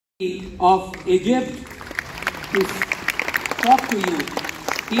of Egypt to talk to you.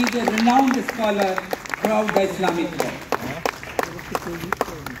 He is a renowned scholar throughout the Islamic world.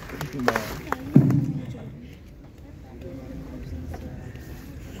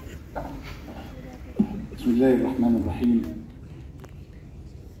 بسم الله الرحمن الرحيم.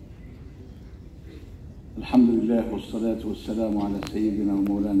 الحمد لله والصلاة والسلام على سيدنا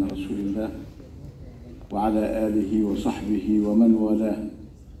ومولانا رسول الله وعلى آله وصحبه ومن والاه.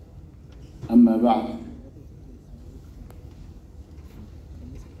 أما بعد،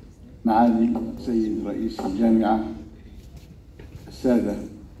 معالي سيد رئيس الجامعة، السادة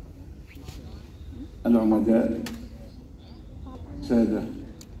العمداء، سادة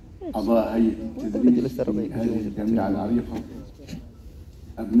أعضاء هيئة التدريس في هذه الجامعة العريقة،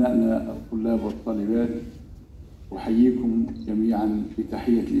 أبنائنا الطلاب والطالبات، أحييكم جميعا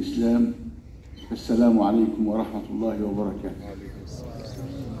بتحية الإسلام. السلام عليكم ورحمة الله وبركاته.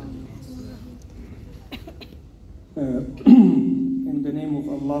 In the name of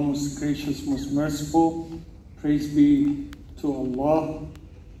Allah, most gracious, most merciful, praise be to Allah,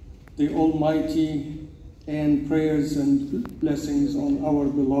 the Almighty, and prayers and blessings on our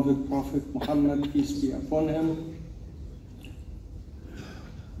beloved Prophet Muhammad, peace be upon him.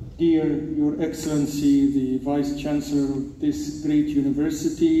 Dear Your Excellency, the Vice Chancellor of this great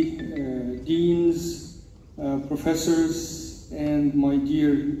university, deans, professors, and my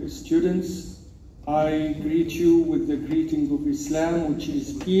dear students, I greet you with the greeting of Islam, which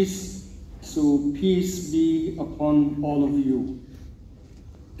is peace. So peace be upon all of you.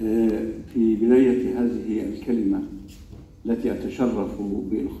 في بداية هذه الكلمة التي أتشرف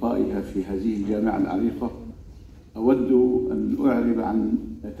بإلقائها في هذه الجامعة العريقة، أود أن أعرب عن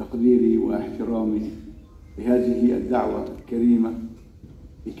تقديري واحترامي لهذه الدعوة الكريمة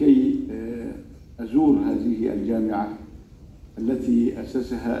لكي أزور هذه الجامعة التي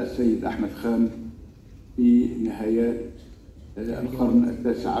أسسها السيد أحمد خان في نهايات القرن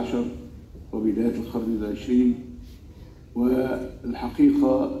التاسع عشر وبداية القرن العشرين.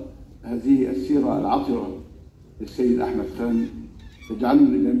 والحقيقة هذه السيرة العطرة للسيد أحمد خان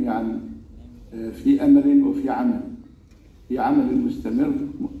تجعلنا جميعا في أمل وفي عمل، في عمل مستمر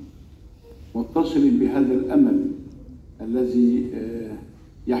متصل بهذا الأمل الذي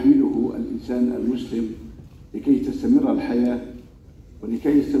يحمله الإنسان المسلم لكي تستمر الحياة ولكي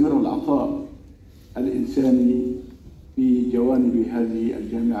يستمر العطاء الإنساني في جوانب هذه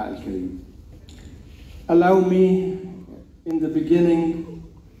الجامعة الكريمة. Allow me in the beginning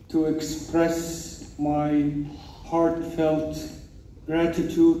to express my heartfelt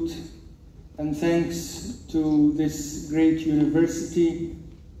gratitude and thanks to this great university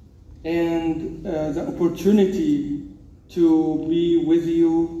and the opportunity to be with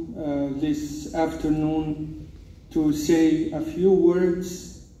you this afternoon to say a few words.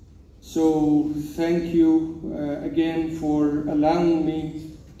 So thank you again for allowing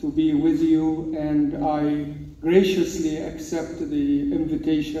me to be with you, and I graciously accept the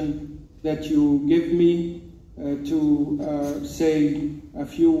invitation that you give me to say a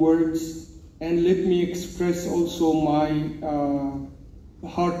few words. And let me express also my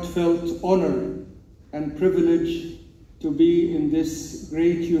heartfelt honor and privilege to be in this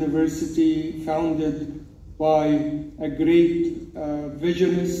great university founded by a great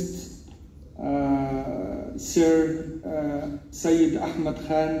visionist, Sir Sayyid Ahmad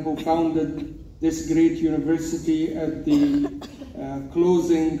Khan, who founded this great university at the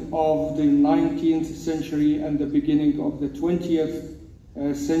closing of the 19th century and the beginning of the 20th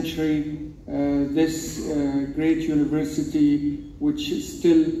century. This great university which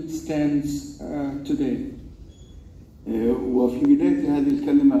still stands today. وفي بداية هذه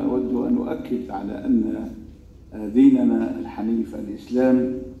الكلمة أود أن أؤكد على أن ديننا الحنيف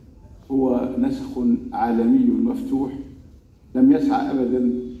الإسلام هو نسخ عالمي مفتوح، لم يسعى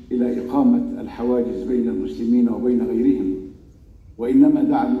أبدا إلى إقامة الحواجز بين المسلمين وبين غيرهم، وإنما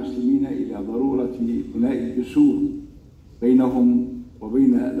دعا المسلمين إلى ضرورة بناء الجسور بينهم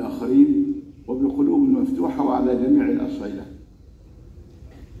وبين الآخرين وبقلوب مفتوحة وعلى جميع الأصعدة.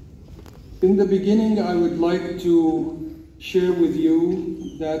 In the beginning, I would like to share with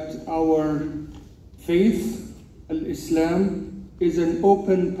you that our faith, Al-Islam, is an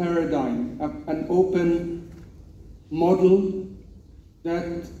open paradigm, an open model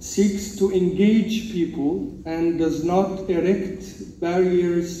that seeks to engage people and does not erect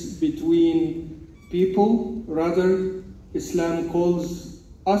barriers between people. Rather, Islam calls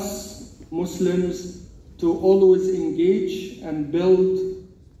us Muslims to always engage and build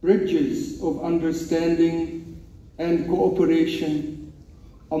bridges of understanding and cooperation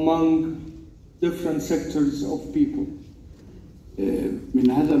among different sectors of people.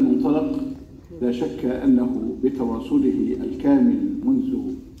 من هذا المنطلق لا شك أنه بتواصله الكامل منذ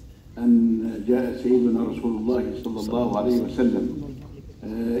أن جاء سيدنا رسول الله صلى الله عليه وسلم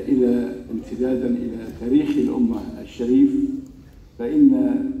إلى امتدادا إلى تاريخ الأمة الشريف،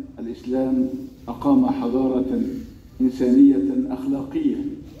 فإن الإسلام أقام حضارة إنسانية أخلاقية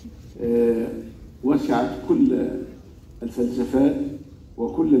وسعت كل الفلسفات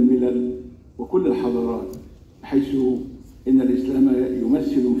وكل الملل وكل الحضارات، حيث إن الإسلام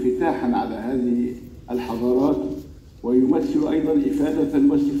يمثل انفتاحا على هذه الحضارات، ويمثل أيضا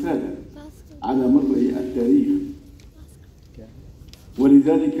إفادة واستفادة على مر التاريخ.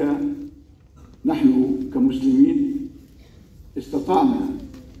 ولذلك نحن كمسلمين استطعنا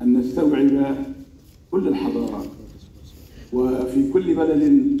أن نستوعب كل الحضارات، وفي كل بلد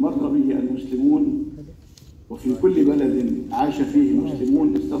مر به المسلمون وفي كل بلد عاش فيه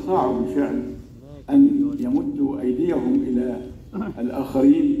المسلمون استطاعوا بالفعل أن يمدوا أيديهم إلى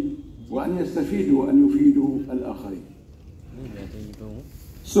الآخرين وأن يستفيدوا وأن يفيدوا الآخرين.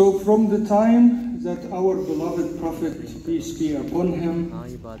 So from the time that our beloved Prophet, peace be upon him,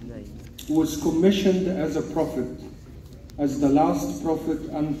 was commissioned as a prophet, as the last prophet,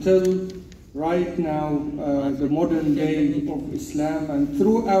 until right now, the modern day of Islam, and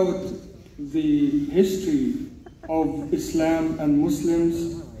throughout the history of Islam and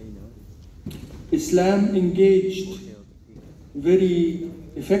Muslims, Islam engaged very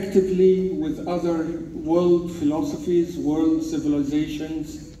effectively with other world philosophies, world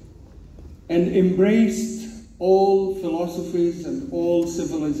civilizations, and embraced all philosophies and all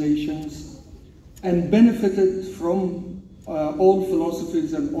civilizations, and benefited from all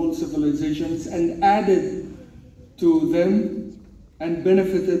philosophies and all civilizations, and added to them and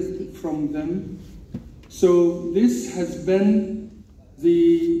benefited from them. So this has been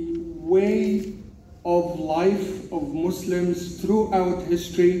the way of life of Muslims throughout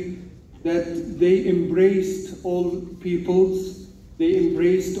history, that they embraced all peoples, they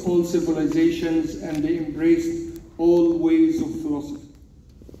embraced all civilizations, and they embraced all ways of philosophy.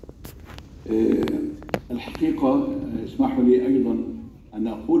 الحقيقة اسمحوا لي أيضا أن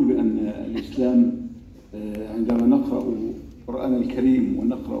أقول بأن الإسلام عندما نقرأ القرآن الكريم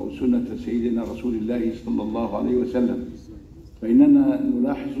ونقرأ سنة سيدنا رسول الله صلى الله عليه وسلم، فإننا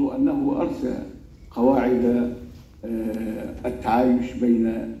نلاحظ أنه أرسى قواعد التعايش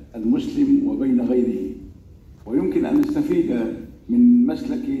بين المسلم وبين غيره، ويمكن أن نستفيد من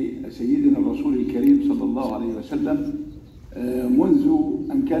مسلك سيدنا الرسول الكريم صلى الله عليه وسلم منذ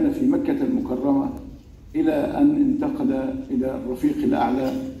أن كان في مكة المكرمة إلى أن انتقل إلى الرفيق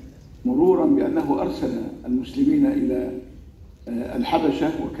الأعلى، مرورا بأنه أرسل المسلمين إلى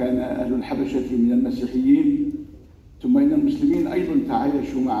الحبشة، وكان أهل الحبشة من المسيحيين، ثم إن المسلمين أيضا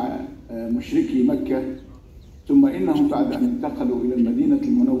تعايشوا مع مشركي مكة، ثم إنهم بعد أن انتقلوا إلى المدينة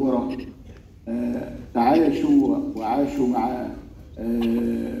المنورة تعايشوا وعاشوا مع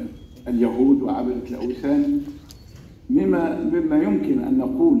اليهود وعبدة الأوثان، مما يمكن أن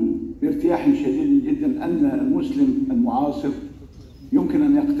نقول بارتياح شديد جدا أن المسلم المعاصر يمكن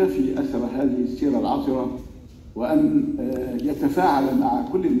أن يقتفي أثر هذه السيرة العطرة، وأن يتفاعل مع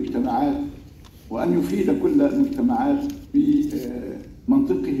كل المجتمعات، وأن يفيد كل المجتمعات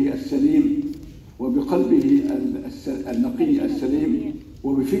بمنطقه السليم وبقلبه النقي السليم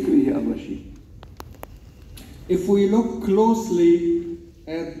وبفكره الرشيد. If we look closely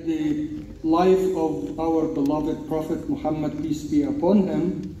at the life of our beloved Prophet Muhammad, peace be upon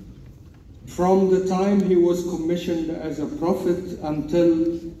him, from the time he was commissioned as a prophet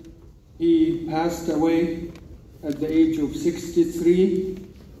until he passed away at the age of 63,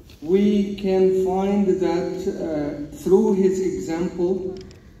 we can find that through his example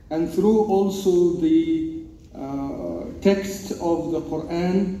and through also the text of the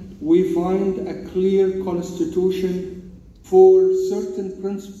Quran, we find a clear constitution for certain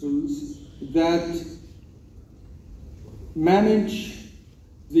principles that manage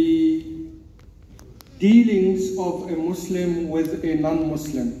the dealings of a Muslim with a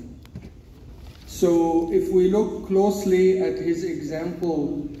non-Muslim. So if we look closely at his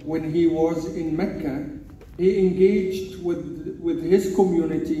example when he was in Mecca, he engaged with his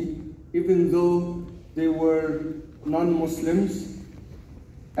community, even though they were non-Muslims.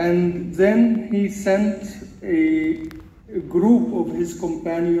 And then he sent a group of his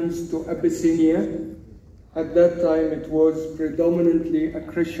companions to Abyssinia. At that time it was predominantly a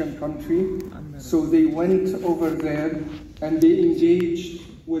Christian country. So they went over there and they engaged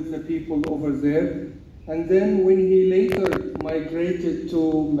with the people over there. And then when he later migrated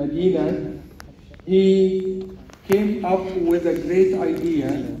to Medina, he came up with a great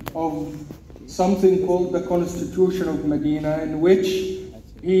idea of something called the Constitution of Medina, in which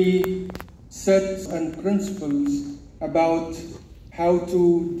he sets and principles about how to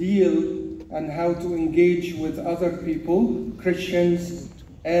deal and how to engage with other people, Christians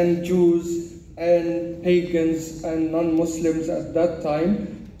and Jews and pagans and non-Muslims at that time.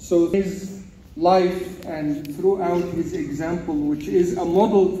 So his life and throughout his example, which is a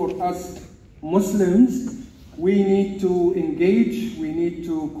model for us Muslims, we need to engage, we need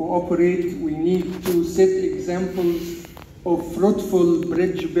to cooperate, we need to set examples of fruitful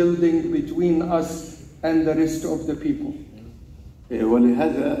bridge building between us and the rest of the people.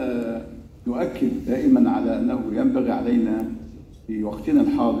 ولهذا نؤكد دائما على أنه ينبغي علينا في وقتنا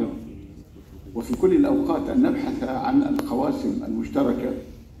الحاضر وفي كل الأوقات أن نبحث عن القواسم المشتركة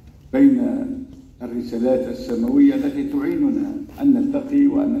بين الرسالات السماوية التي تعيننا أن نلتقي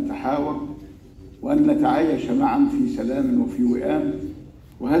وأن نتحاور وأن نتعايش معا في سلام وفي وئام.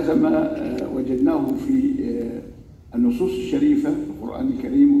 وهذا ما وجدناه في النصوص الشريفة في القرآن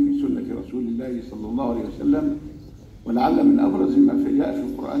الكريم وفي سنة رسول الله صلى الله عليه وسلم. ولعل من أبرز ما جاء في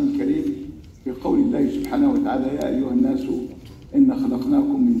القرآن الكريم في قول الله سبحانه وتعالى: يا أيها الناس إنا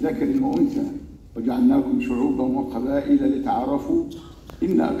خلقناكم من ذكر وأنثى وجعلناكم شعوبا وقبائل لتعارفوا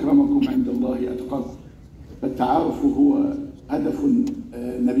إن أكرمكم عند الله أتقاكم. فالتعارف هو هدف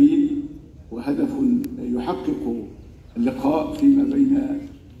نبيل وهدف يحقق اللقاء فيما بين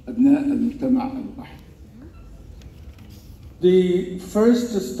أبناء المجتمع الواحد. The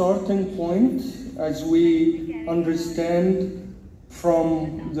first starting point, as we understand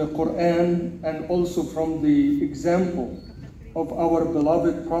from the Quran and also from the example of our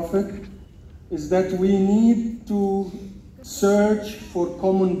beloved Prophet, is that we need to search for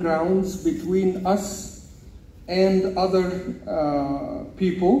common grounds between us and other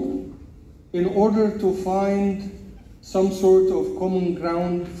people in order to find some sort of common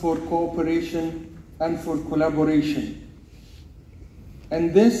ground for cooperation and for collaboration.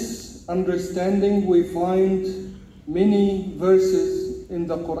 And this understanding, we find many verses in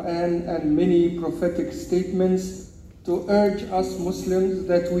the Quran and many prophetic statements to urge us Muslims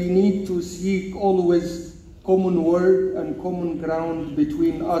that we need to seek always common word and common ground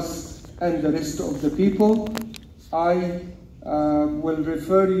between us and the rest of the people. I will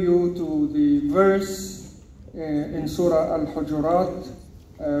refer you to the verse in Surah Al-Hujurat,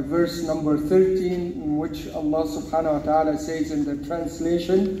 verse number 13, in which Allah subhanahu wa ta'ala says in the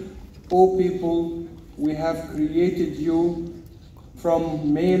translation, "O people, we have created you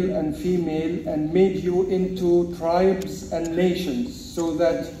from male and female and made you into tribes and nations so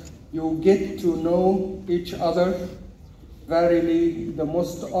that you get to know each other. Verily, the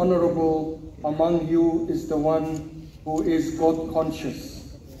most honorable among you is the one who is God conscious."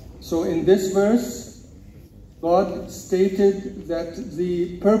 So in this verse, God stated that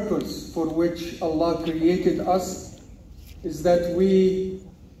the purpose for which Allah created us is that we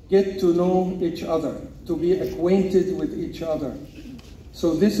get to know each other, to be acquainted with each other.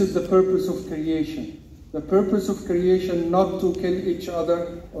 So this is the purpose of creation. The purpose of creation, not to kill each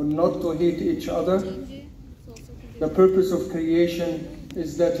other or not to hate each other. The purpose of creation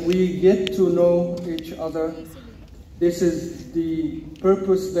is that we get to know each other. This is the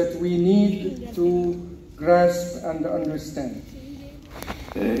purpose that we need to grasp and understand.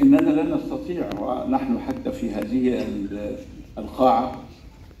 إننا لا نستطيع ونحن حتى في هذه القاعة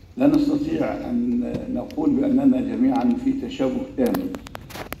لا نستطيع أن نقول بأننا جميعا في تشابه تام،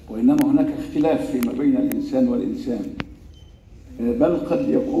 وإنما هناك اختلاف فيما بين الإنسان والإنسان، بل قد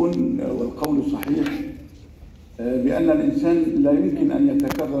يكون والقول صحيح بأن الإنسان لا يمكن أن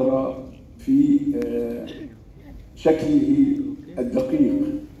يتكرر في شكله الدقيق،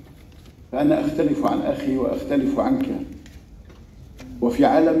 فأنا أختلف عن أخي وأختلف عنك. وفي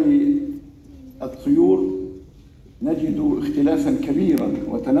عالم الطيور نجد اختلافا كبيرا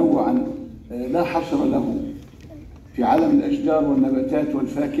وتنوعا لا حصر له، في عالم الأشجار والنباتات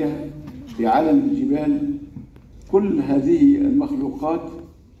والفاكهة، في عالم الجبال. كل هذه المخلوقات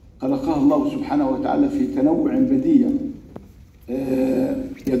خلقها الله سبحانه وتعالى في تنوع بديع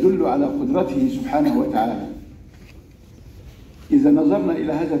يدل على قدرته سبحانه وتعالى. إذا نظرنا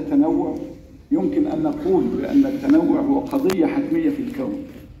إلى هذا التنوع يمكن أن نقول بأن التنوع هو قضية حتمية في الكون،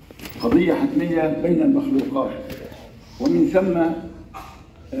 قضية حتمية بين المخلوقات، ومن ثم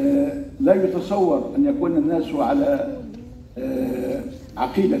لا يتصور أن يكون الناس على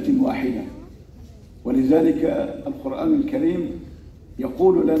عقيدة واحدة. ولذلك القرآن الكريم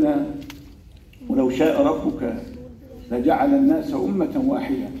يقول لنا: ولو شاء ربك لجعل الناس أمة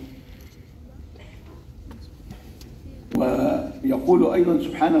واحدة. ويقول أيضا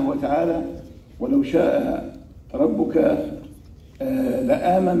سبحانه وتعالى: ولو شاء ربك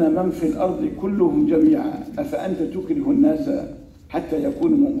لآمن من في الأرض كلهم جميعا أفأنت تكره الناس حتى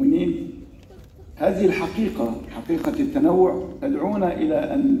يكونوا مؤمنين. هذه الحقيقة، حقيقة التنوع، تدعونا إلى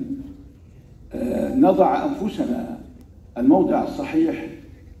أن نضع أنفسنا الموضع الصحيح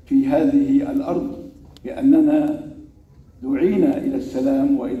في هذه الأرض، لأننا دعينا إلى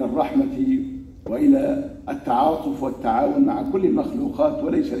السلام وإلى الرحمة وإلى التعاطف والتعاون مع كل المخلوقات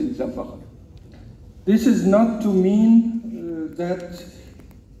وليس الإنسان فقط. This is not to mean that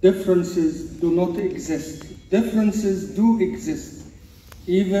differences do not exist. Differences do exist.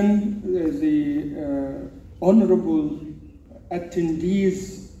 Even the honorable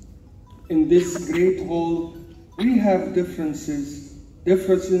attendees in this great hall, we have differences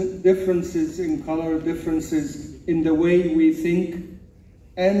in color, differences in the way we think,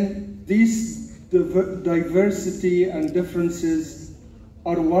 and these diversity and differences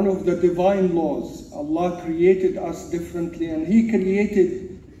are one of the divine laws. Allah created us differently, and He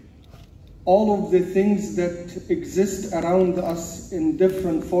created all of the things that exist around us in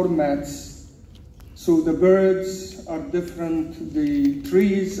different formats. So the birds are different, the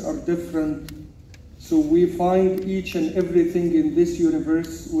trees are different. So we find each and everything in this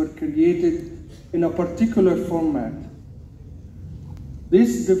universe were created in a particular format.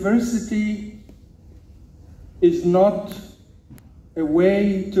 This diversity is not a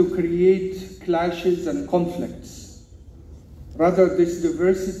way to create clashes and conflicts. Rather, this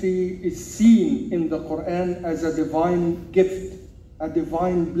diversity is seen in the Quran as a divine gift, a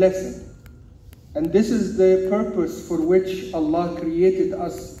divine blessing. And this is the purpose for which Allah created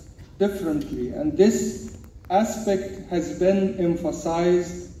us differently. And this aspect has been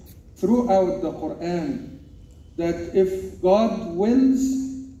emphasized throughout the Quran, that if God wills,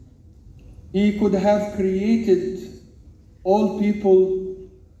 He could have created all people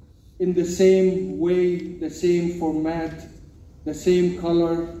in the same way, the same format, the same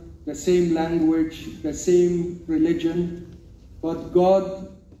color, the same language, the same religion. But God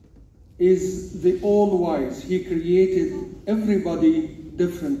is the all-wise. He created everybody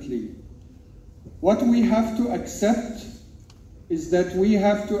differently. What we have to accept is that we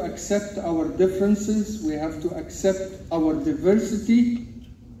have to accept our differences, we have to accept our diversity,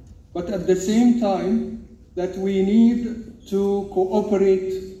 but at the same time that we need to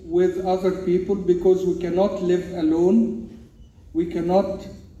cooperate with other people, because we cannot live alone, we cannot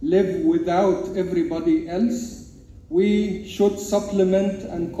live without everybody else. We should supplement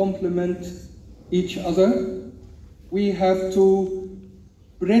and complement each other. We have to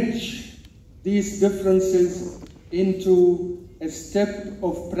bridge these differences into a step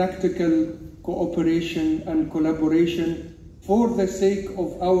of practical cooperation and collaboration for the sake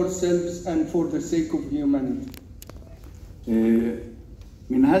of ourselves and for the sake of humanity.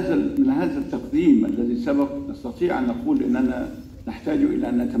 من هذا التقديم الذي سبق نستطيع أن نقول أننا نحتاج إلى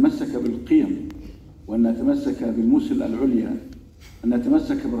أن نتمسك بالقيم، وأن نتمسك بالمثل العليا، أن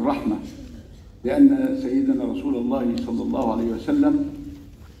نتمسك بالرحمة، لأن سيدنا رسول الله صلى الله عليه وسلم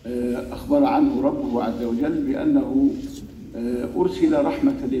أخبر عنه ربه عز وجل بأنه أرسل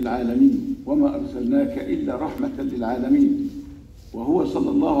رحمة للعالمين، وما أرسلناك إلا رحمة للعالمين. وهو صلى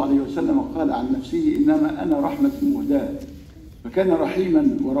الله عليه وسلم قال عن نفسه إنما أنا رحمة مهداة، فكان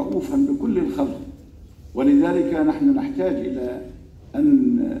رحيما ورؤوفا بكل الخلق. ولذلك نحن نحتاج إلى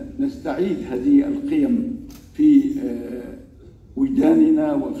أن نستعيد هذه القيم في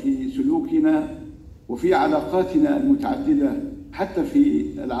وجداننا وفي سلوكنا وفي علاقاتنا المتعددة، حتى في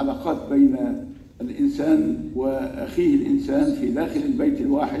العلاقات بين الإنسان وأخيه الإنسان في داخل البيت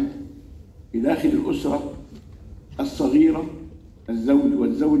الواحد، في داخل الأسرة الصغيرة، الزوج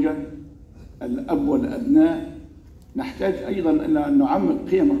والزوجة، الأب والأبناء. نحتاج أيضا أن نعمق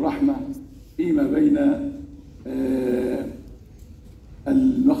قيم الرحمة فيما بين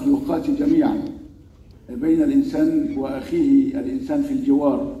المخلوقات جميعا، بين الإنسان وأخيه الإنسان في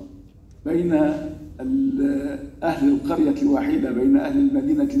الجوار، بين أهل القرية الواحدة، بين أهل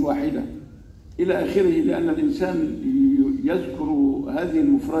المدينة الواحدة إلى آخره، لأن الإنسان يذكر هذه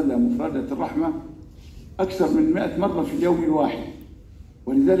المفردة، مفردة الرحمة، أكثر من 100 مرة في اليوم الواحد.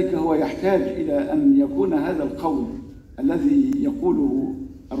 ولذلك هو يحتاج إلى أن يكون هذا القول الذي يقوله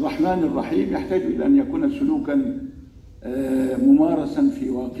الرحمن الرحيم يحتاج إلى أن يكون سلوكا ممارسا في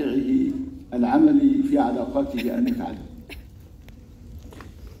واقعه العملي في علاقاته المتعددة.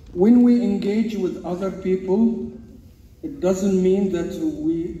 When we engage with other people, it doesn't mean that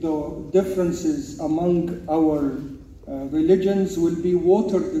the differences among our religions will be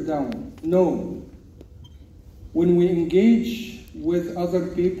watered down. No. When we engage with other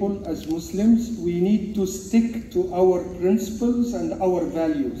people as Muslims, we need to stick to our principles and our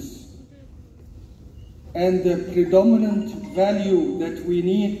values. and the predominant value that we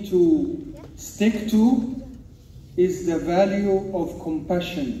need to stick to is the value of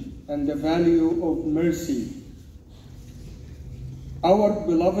compassion and the value of mercy. Our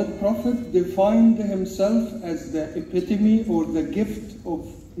beloved Prophet defined himself as the epitome or the gift of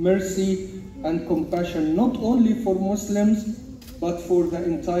mercy and compassion, not only for Muslims, but for the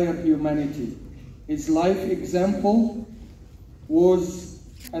entire humanity. His life example was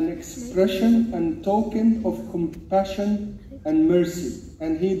an expression and token of compassion and mercy,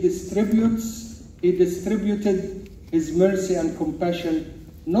 and he distributed his mercy and compassion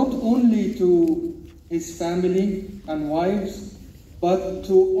not only to his family and wives, but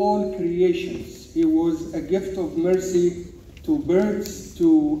to all creations. He was a gift of mercy to birds,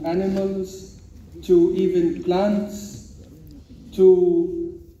 to animals, to even plants,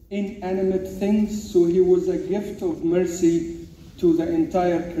 to inanimate things. So he was a gift of mercy to the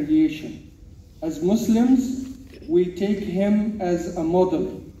entire creation. As Muslims, we take him as a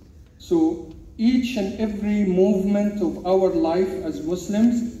model. So each and every movement of our life as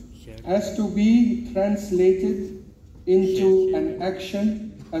Muslims has to be translated into an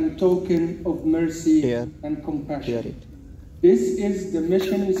action and token of mercy and compassion. This is the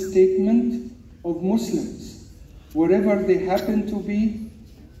mission statement of Muslims. Wherever they happen to be,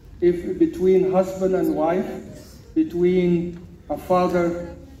 if between husband and wife, between a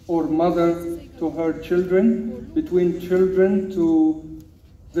father or mother to her children, between children to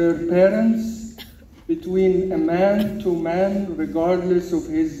their parents, between a man to man, regardless of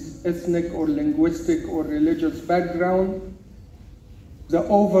his ethnic or linguistic or religious background, the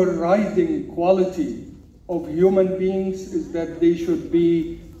overriding quality of human beings is that they should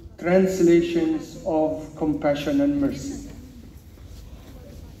be translations of compassion and mercy.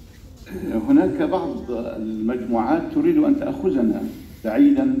 هناك بعض المجموعات تريد أن تأخذنا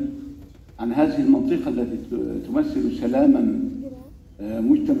بعيدا عن هذه المنطقة التي تمثل سلاما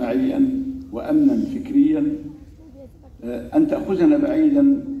مجتمعيا وأمنا فكريا، أن تأخذنا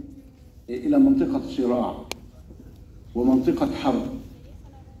بعيدا إلى منطقة صراع ومنطقة حرب.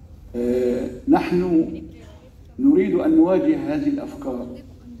 نحن نريد أن نواجه هذه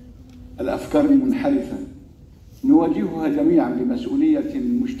الأفكار المنحرفة، نواجهها جميعا بمسؤولية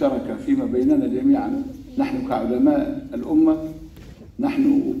مشتركة فيما بيننا جميعا. نحن كعلماء الأمة،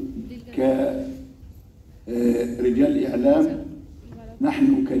 نحن كرجال إعلام،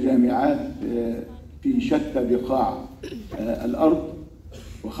 نحن كجامعات في شتى بقاع الأرض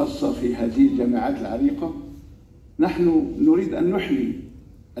وخاصة في هذه الجامعات العريقة، نحن نريد أن نحيي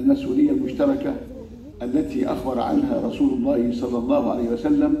المسؤولية المشتركة التي أخبر عنها رسول الله صلى الله عليه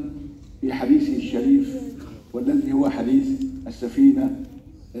وسلم في حديثه الشريف، والذي هو حديث السفينة،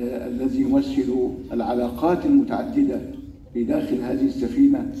 الذي يمثل العلاقات المتعددة في داخل هذه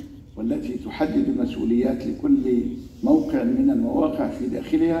السفينة، والتي تحدد المسؤوليات لكل موقع من المواقع في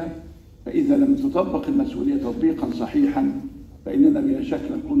داخلها. فإذا لم تطبق المسؤولية تطبيقا صحيحا فإننا بلا شك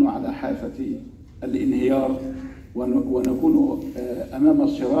نكون على حافة الانهيار ونكون أمام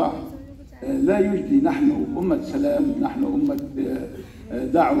الصراع لا يجدي. نحن أمة سلام، نحن أمة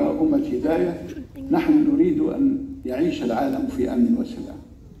دعوة، أمة هداية، نحن نريد أن يعيش العالم في أمن وسلام.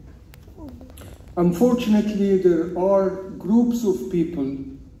 Unfortunately, there are groups of people,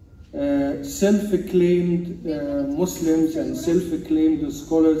 self-acclaimed Muslims and self-acclaimed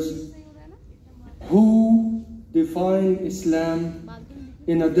scholars, who define Islam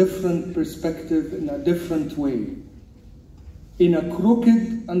in a different perspective, in a different way, in a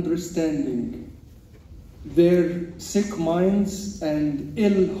crooked understanding. Their sick minds and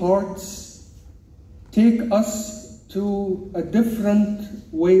ill hearts take us to a different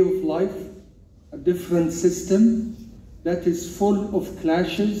way of life, a different system that is full of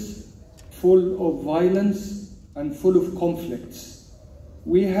clashes, full of violence, and full of conflicts.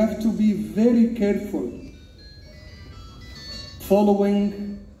 We have to be very careful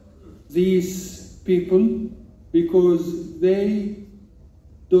following these people, because they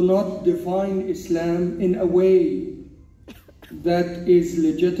do not define Islam in a way that is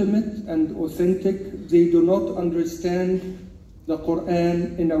legitimate and authentic. They do not understand the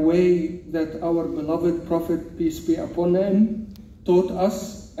Quran in a way that our beloved Prophet, peace be upon him, taught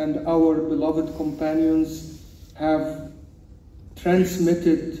us and our beloved companions have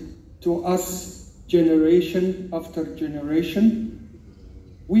transmitted to us generation after generation.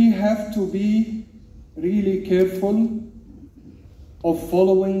 We have to be really careful of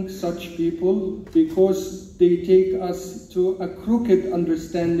following such people, because they take us to a crooked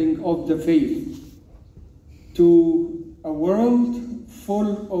understanding of the faith, to a world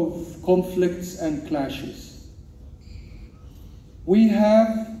full of conflicts and clashes. We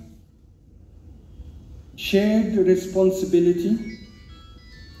have shared responsibility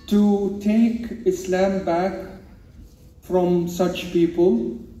to take Islam back from such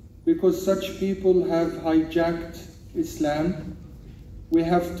people, because such people have hijacked Islam. We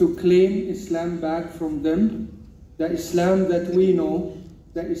have to claim Islam back from them, the Islam that we know,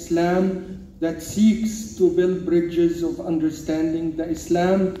 the Islam that seeks to build bridges of understanding, the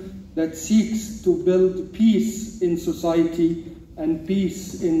Islam that seeks to build peace in society and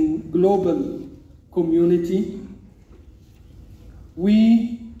peace in global community.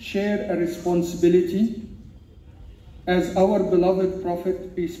 We share a responsibility, as our beloved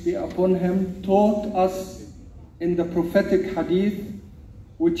Prophet, peace be upon him, taught us in the prophetic hadith,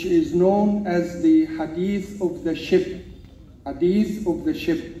 which is known as the hadith of the ship. Hadith of the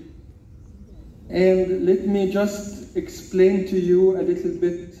ship. And let me just explain to you a little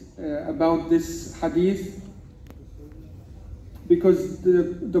bit about this hadith, because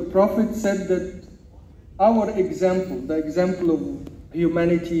the Prophet said that our example, the example of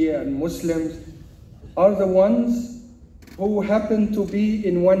humanity and Muslims, are the ones who happen to be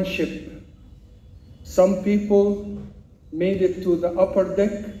in one ship. Some people made it to the upper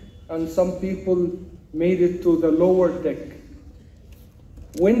deck, and some people made it to the lower deck.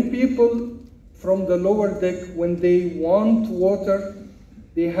 When people from the lower deck, when they want water,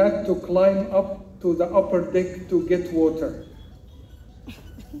 they had to climb up to the upper deck to get water.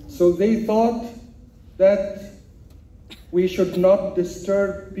 So they thought that we should not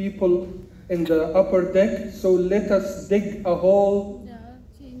disturb people in the upper deck, so let us dig a hole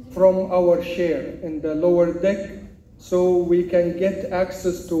from our share in the lower deck so we can get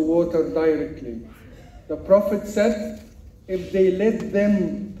access to water directly. The Prophet said, if they let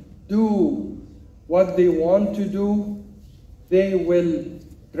them do what they want to do, they will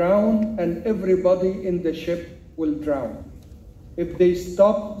drown and everybody in the ship will drown. If they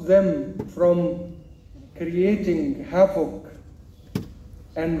stop them from creating havoc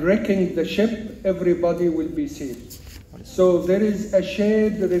and wrecking the ship, everybody will be saved. So there is a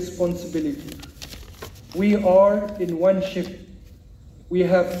shared responsibility. We are in one ship. We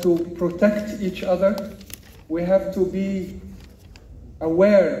have to protect each other. We have to be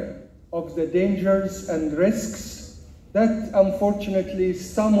aware of the dangers and risks that unfortunately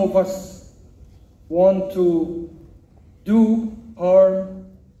some of us want to do harm.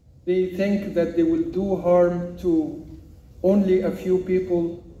 They think that they will do harm to only a few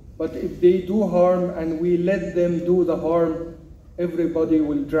people, but if they do harm and we let them do the harm, everybody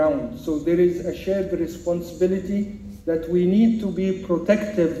will drown. So there is a shared responsibility that we need to be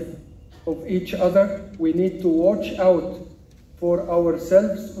protective of each other. We need to watch out for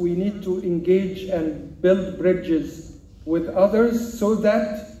ourselves. We need to engage and build bridges with others so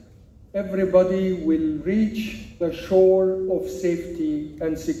that everybody will reach the shore of safety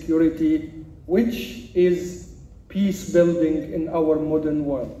and security, which is peace building in our modern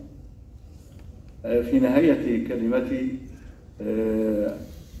world. في نهاية كلمتي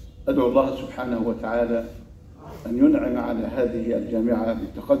أدعو الله سبحانه وتعالى أن ينعم على هذه الجامعة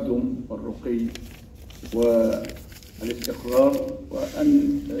بالتقدم والرقي والاستقرار،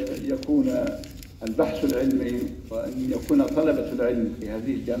 وأن يكون البحث العلمي وأن يكون طلبة العلم في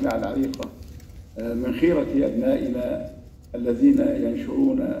هذه الجامعة العريقة من خيرة أبنائنا الذين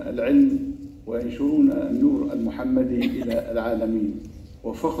ينشرون العلم وينشرون النور المحمدي إلى العالمين.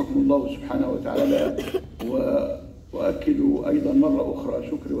 وفقكم الله سبحانه وتعالى، وأؤكد أيضا مرة أخرى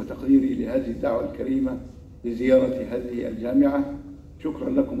شكري وتقديري لهذه الدعوة الكريمة لزيارة هذه الجامعة. شكرا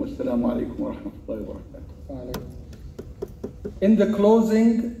لكم والسلام عليكم ورحمة الله وبركاته. In the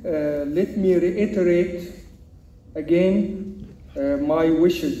closing, let me reiterate again my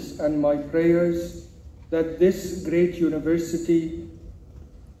wishes and my prayers that this great university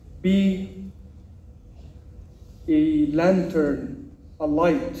be a lantern, a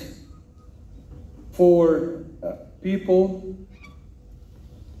light for people,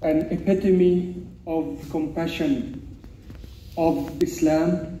 an epitome of compassion of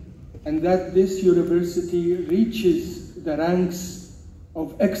Islam, and that this university reaches the ranks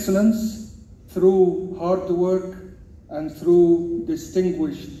of excellence through hard work and through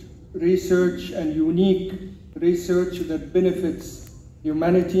distinguished research and unique research that benefits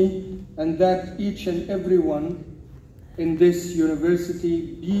humanity, and that each and every one in this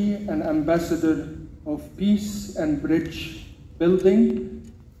university be an ambassador of peace and bridge building.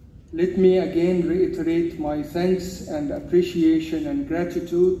 Let me again reiterate my thanks and appreciation and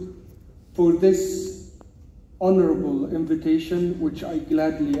gratitude for this honorable invitation, which I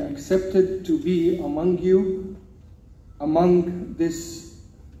gladly accepted to be among you, among this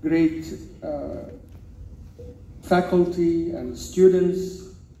great faculty and students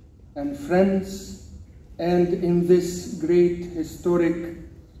and friends and in this great historic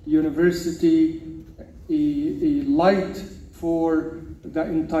university, a light for the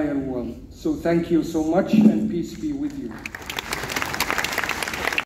entire world. So thank you so much, and peace be with you.